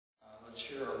Let's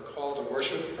hear our call to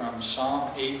worship from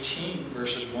Psalm 18,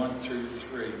 verses 1 through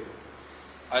 3.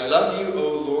 I love you,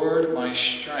 O Lord, my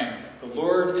strength. The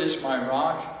Lord is my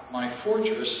rock, my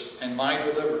fortress, and my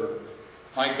deliverer.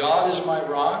 My God is my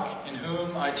rock, in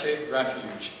whom I take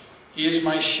refuge. He is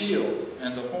my shield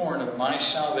and the horn of my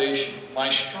salvation, my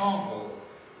stronghold.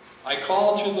 I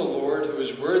call to the Lord, who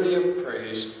is worthy of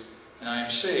praise, and I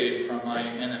am saved from my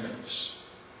enemies.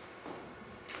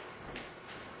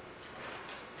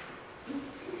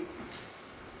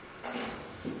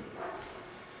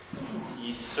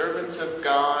 Ye servants of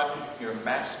God, your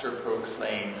master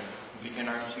proclaim. We begin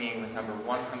our singing with number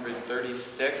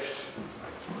 136,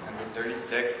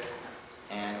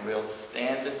 and we'll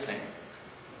stand to sing.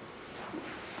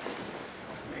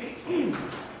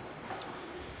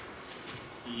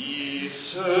 Ye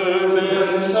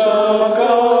servants of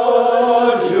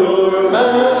God, your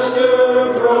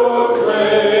master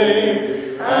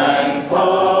proclaim, and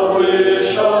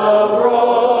publish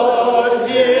abroad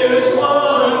his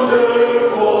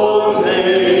wonderful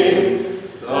name,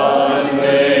 the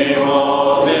name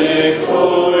of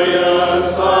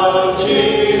victorious of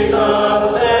Jesus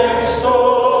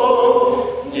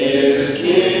extol. His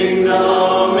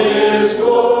kingdom is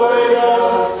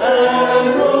glorious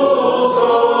and rules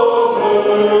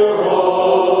over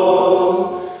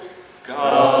all.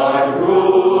 God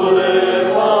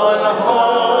ruleth on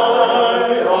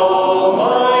high,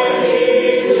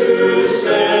 almighty to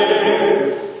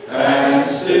save, and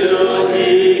still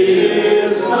he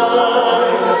is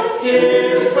nigh.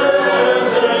 His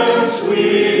presence we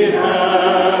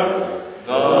have,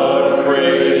 the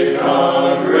great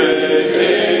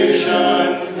congregation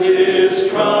his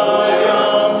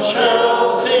triumph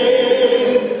shall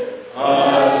sing,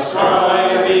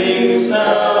 ascribing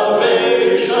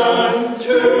salvation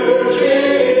to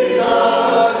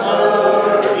Jesus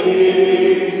our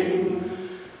King.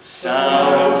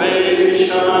 Salvation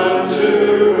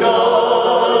to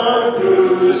God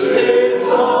who sits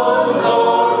on the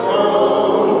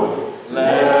throne.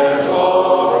 Let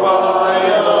all cry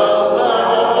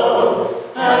aloud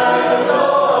and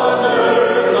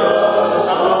honor the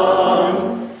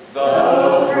Son. The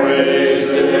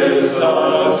praises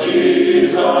of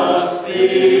Jesus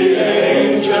the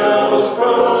angels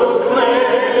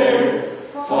proclaim.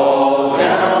 Fall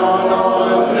down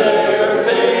on their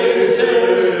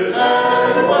faces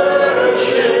and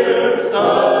worship the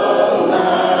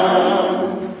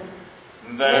Lamb.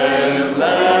 Then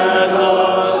let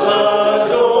us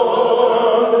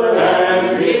adore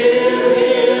and give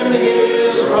him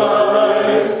his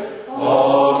right,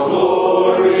 all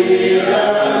glory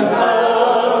and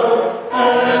power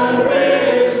and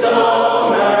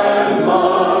wisdom and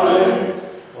might,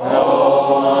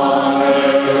 all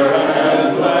honor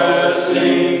and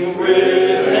blessing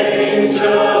with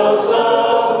angels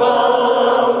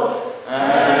above,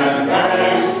 and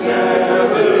thanks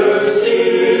never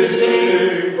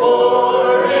ceasing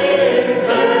for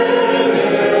infinite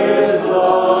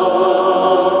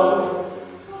love.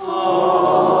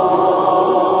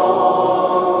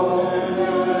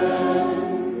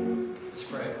 Amen. Let's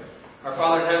pray. Our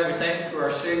Father in heaven, we thank you for our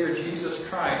Savior Jesus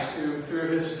Christ, who through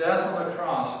his death on the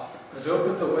cross has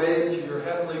opened the way to your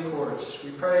heavenly courts.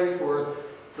 We pray for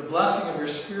the blessing of your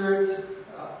Spirit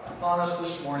upon us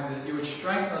this morning, that you would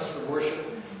strengthen us for worship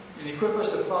and equip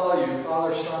us to follow you,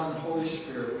 Father, Son, and Holy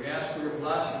Spirit. We ask for your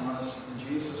blessing on us in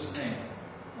Jesus' name.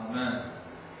 Amen.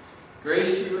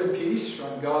 Grace to you and peace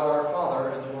from God our Father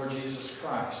and the Lord Jesus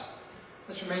Christ.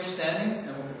 Let's remain standing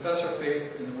and we'll confess our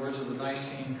faith in the words of the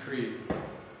Nicene Creed.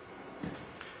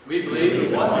 We believe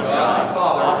in one God, the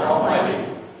Father Almighty,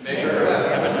 maker of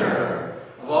heaven and earth,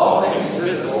 of all things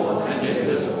visible and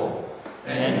invisible,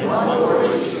 and in one Lord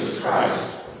Jesus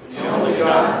Christ, the only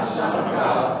begotten Son of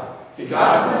God,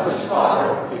 begotten of his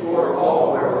Father before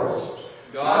all worlds,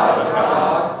 God of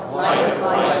God, light of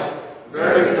light,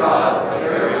 very God of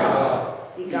very God,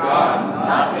 begotten,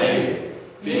 not made,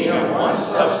 being of one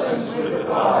substance with the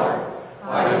Father,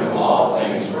 by whom all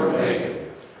things were made,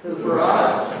 who for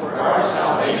us and for our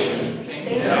salvation came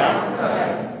down from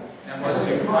heaven, and was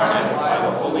incarnate by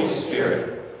the Holy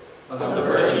Spirit, of the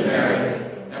Virgin Mary,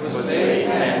 and was made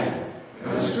man,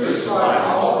 and was crucified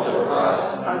also for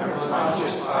us under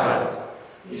Pontius Pilate.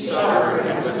 He suffered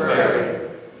and was buried.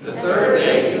 The third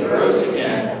day he rose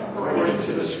again, according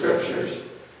to the Scriptures,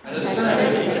 and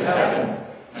ascended into heaven,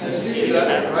 and is seated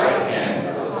at the right hand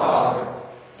of the Father.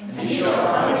 And he shall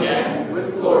come again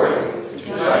with glory to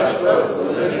judge both the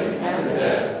living and the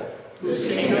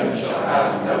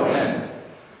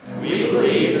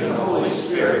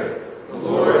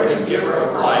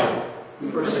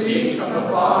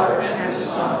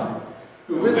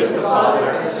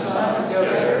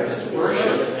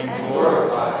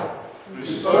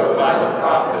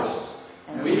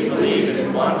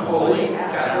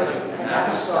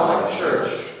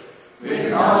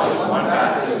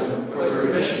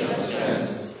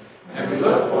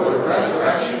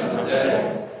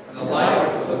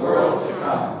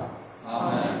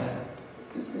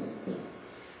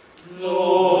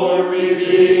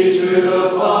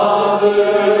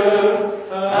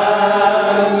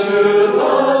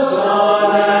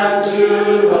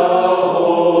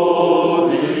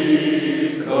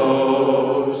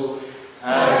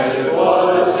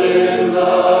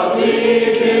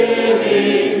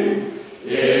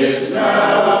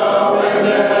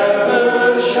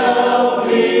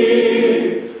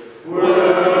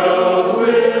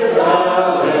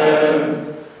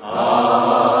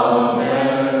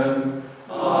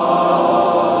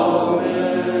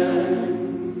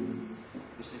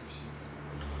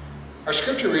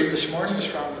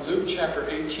from Luke chapter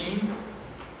 18.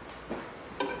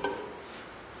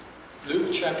 Luke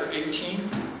chapter 18.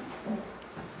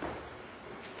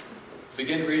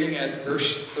 Begin reading at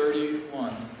verse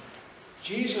 31.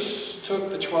 Jesus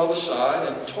took the 12 aside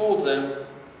and told them,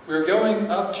 "We are going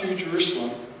up to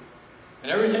Jerusalem,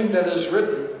 and everything that is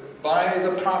written by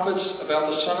the prophets about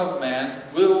the Son of Man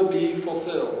will be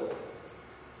fulfilled.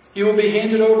 He will be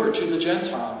handed over to the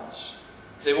Gentiles.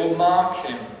 They will mock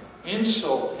him,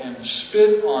 insult him,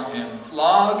 spit on him,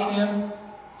 flog him,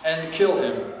 and kill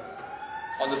him.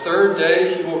 On the third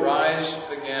day he will rise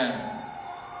again."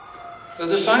 The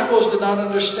disciples did not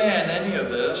understand any of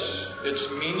this.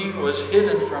 Its meaning was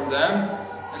hidden from them,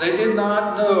 and they did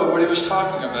not know what he was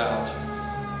talking about.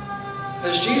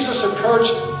 As Jesus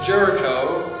approached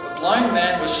Jericho, a blind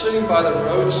man was sitting by the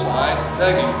roadside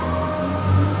begging.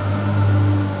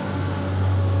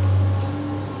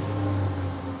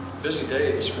 Busy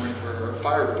day this morning for our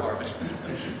fire department.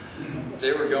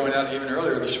 They were going out even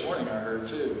earlier this morning, I heard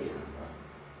too.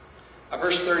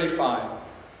 Verse 35.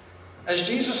 As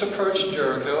Jesus approached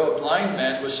Jericho, a blind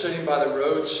man was sitting by the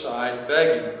roadside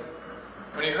begging.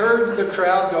 When he heard the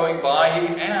crowd going by,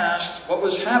 he asked what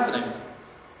was happening.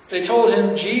 They told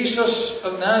him, "Jesus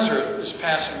of Nazareth is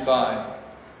passing by."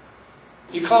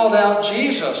 He called out,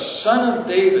 "Jesus, Son of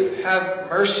David, have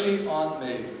mercy on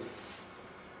me."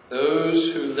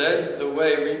 Those who led the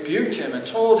way rebuked him and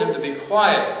told him to be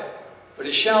quiet. But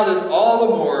he shouted all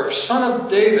the more, "Son of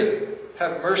David,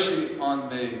 have mercy on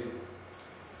me."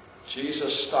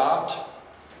 Jesus stopped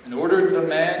and ordered the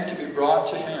man to be brought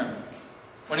to him.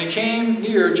 When he came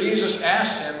near, Jesus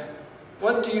asked him,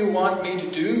 "What do you want me to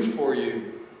do for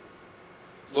you?"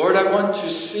 "Lord, I want to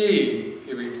see,"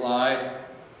 he replied.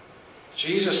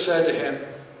 Jesus said to him,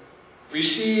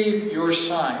 "Receive your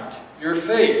sight. Your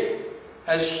faith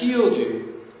has healed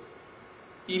you."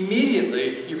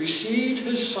 Immediately he received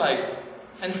his sight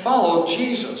and followed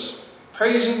Jesus,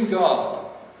 praising God.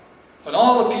 When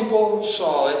all the people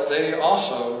saw it, they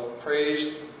also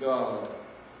praised God.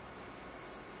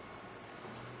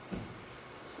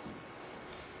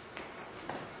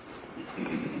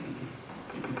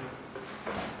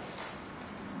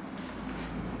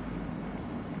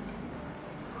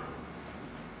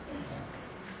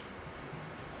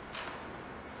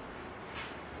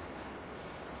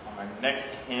 Our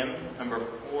next hymn, number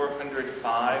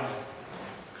 405,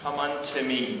 "Come unto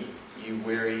me, you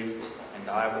weary, and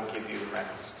I will give you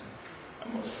rest."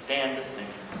 And we'll stand to sing.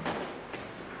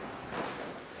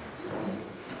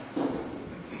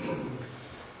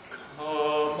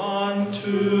 Come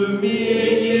unto me,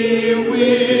 ye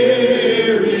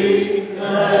weary,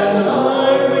 and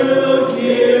I will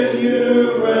give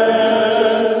you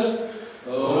rest.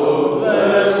 O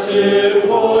blessed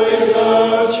voice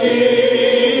of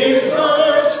Jesus,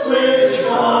 which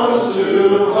comes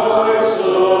to heart